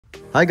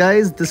Hi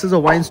guys, this is a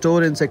wine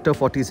store in Sector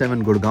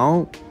 47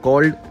 Gurgaon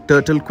called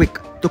Turtle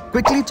Quick. तो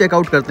quickly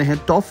checkout करते हैं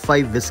top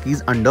 5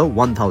 whiskeys under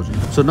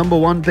 1000। So number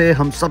 1 पे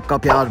हम सबका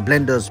प्यार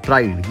ब्लेंडर्स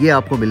प्राइड, ये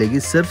आपको मिलेगी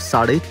सिर्फ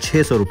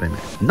 650 रुपए में।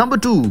 नंबर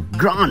 2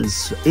 ग्रांड्स,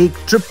 एक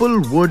triple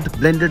would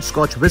blended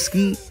scotch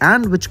whisky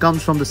and which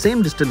comes from the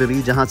same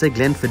distillery जहां से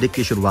ग्लेनफिडिक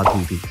की शुरुआत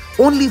हुई थी।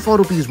 Only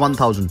for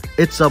 ₹1000।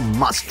 It's a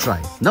must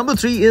try. Number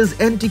 3 is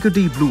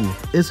antiquity blue.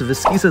 इस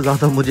विस्की से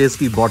ज्यादा मुझे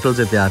इसकी बॉटल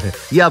से प्यार है।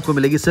 ये आपको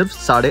मिलेगी सिर्फ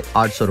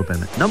 850 रुपए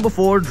में। नंबर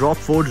 4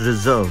 ड्रॉपफोर्ड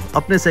रिजर्व,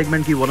 अपने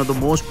सेगमेंट की one of the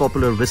most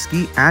popular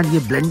whisky and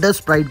ये ब्लेंडर्स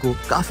प्राइड को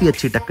काफी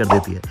अच्छी टक्कर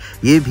देती है।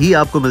 ये भी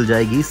आपको मिल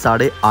जाएगी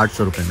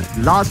 850 रुपए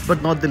में। Last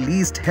but not the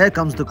least, here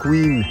comes the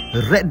queen,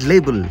 red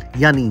label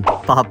यानी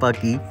पापा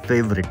की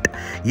फेवरेट।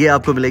 ये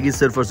आपको मिलेगी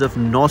सिर्फ और सिर्फ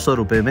 900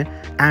 रुपए में।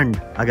 एंड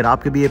अगर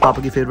आपके भी ये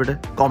पापा की फेवरेट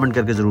है, कमेंट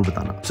करके जरूर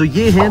बताना। सो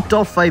ये हैं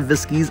टॉप 5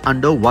 विस्कीज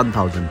अंडर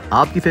 1000।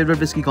 आपकी फेवरेट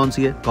विस्की कौन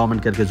सी है,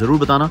 कमेंट करके जरूर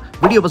बताना।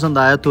 वीडियो पसंद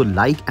आया तो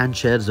लाइक एंड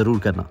शेयर जरूर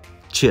करना।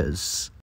 चीयर्स।